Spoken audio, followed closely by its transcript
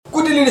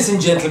day, ladies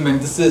and gentlemen,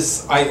 this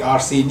is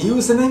IRC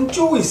News and I'm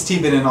Joey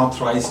Stephen, an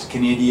authorized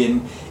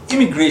Canadian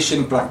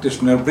immigration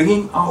practitioner,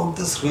 bringing out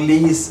this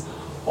release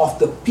of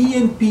the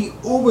PNP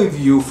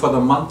overview for the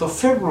month of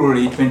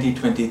February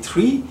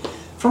 2023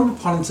 from the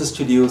Polinsys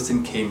Studios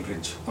in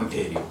Cambridge,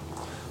 Ontario.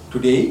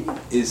 Today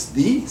is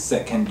the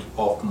 2nd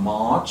of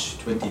March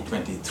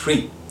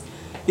 2023.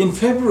 In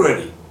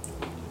February,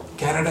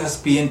 Canada's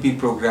PNP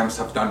programs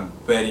have done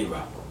very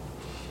well.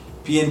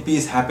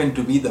 PNPs happen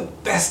to be the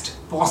best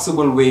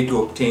possible way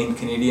to obtain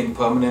Canadian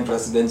permanent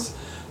residence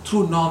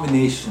through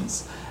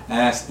nominations,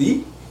 as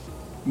the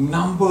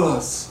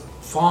numbers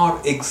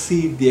far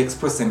exceed the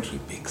express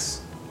entry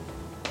picks.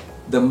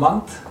 The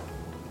month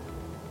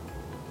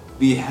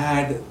we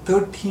had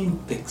 13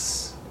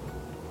 picks,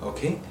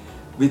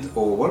 with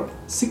over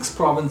 6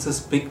 provinces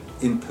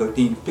picked in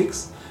 13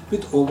 picks,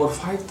 with over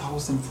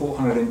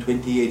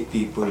 5,428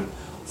 people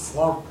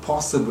for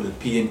possible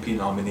PNP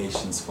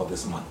nominations for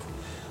this month.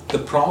 The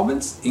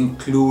province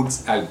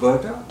includes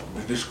Alberta,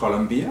 British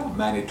Columbia,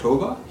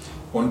 Manitoba,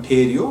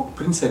 Ontario,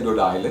 Prince Edward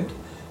Island,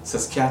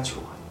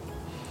 Saskatchewan.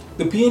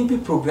 The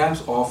PNP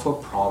programs offer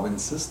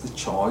provinces the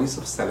choice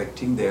of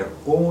selecting their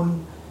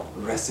own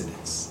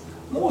residents.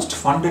 Most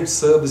funded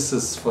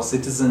services for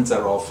citizens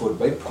are offered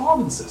by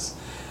provinces,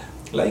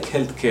 like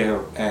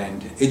healthcare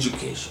and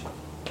education.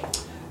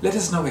 Let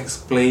us now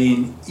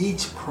explain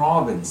each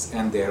province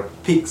and their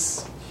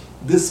picks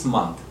this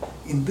month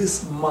in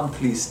this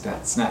monthly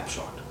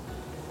snapshot.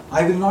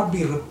 I will not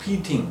be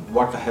repeating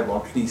what I have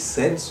already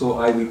said, so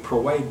I will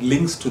provide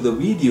links to the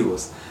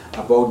videos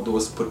about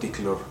those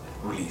particular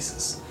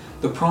releases.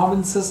 The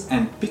provinces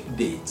and pick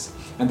dates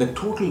and the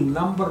total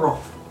number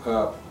of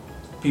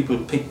people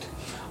picked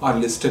are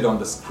listed on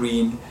the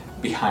screen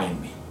behind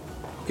me.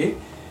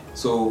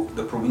 So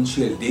the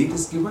provincial date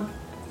is given,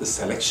 the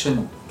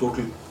selection,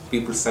 total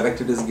people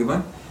selected is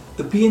given,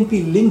 the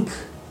PNP link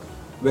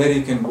where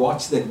you can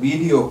watch that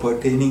video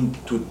pertaining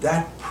to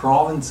that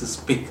province's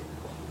pick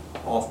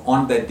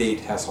on that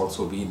date has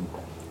also been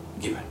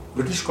given.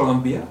 British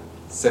Columbia,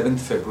 7th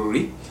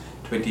February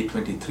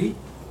 2023,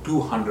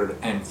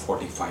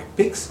 245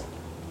 picks.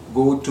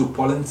 Go to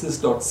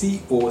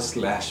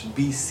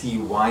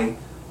polinsys.co/BCY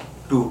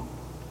to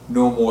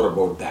know more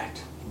about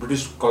that.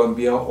 British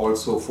Columbia,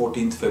 also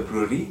 14th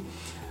February,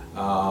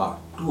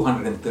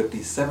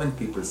 237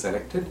 people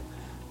selected.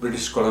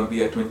 British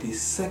Columbia,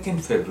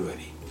 22nd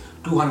February,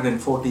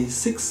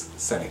 246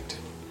 selected.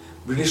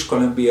 British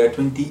Columbia,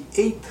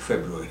 28th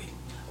February,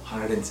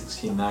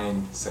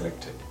 169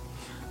 selected.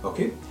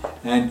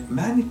 And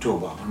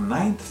Manitoba, on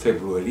 9th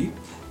February,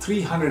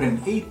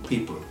 308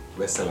 people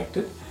were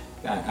selected,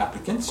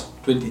 applicants.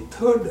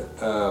 23rd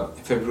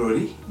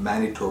February,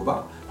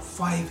 Manitoba,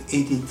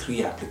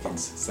 583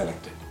 applicants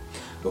selected.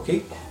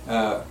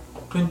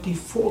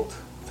 24th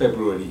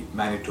February,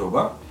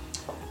 Manitoba,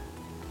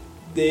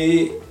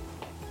 they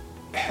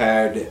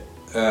had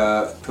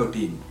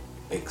 13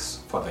 picks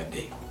for that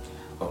day.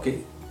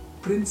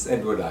 Prince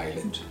Edward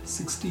Island,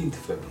 16th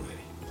February,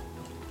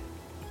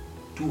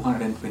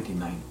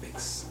 229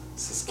 picks.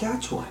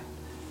 Saskatchewan,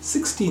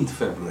 16th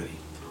February,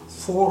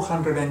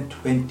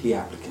 420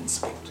 applicants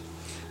picked.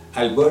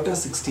 Alberta,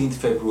 16th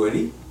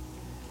February,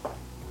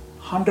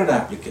 100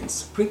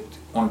 applicants picked.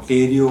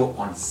 Ontario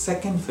on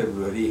 2nd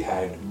February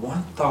had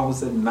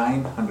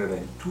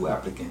 1,902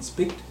 applicants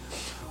picked.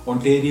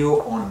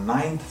 Ontario on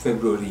 9th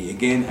February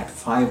again had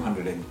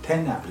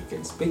 510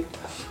 applicants picked.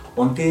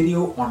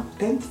 Ontario on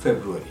 10th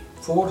February,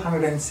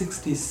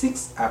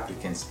 466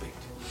 applicants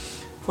picked.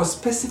 For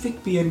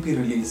specific PNP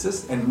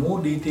releases and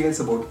more details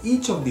about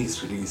each of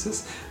these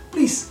releases,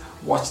 please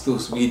watch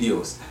those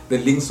videos, the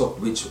links of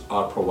which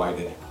are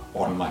provided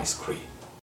on my screen.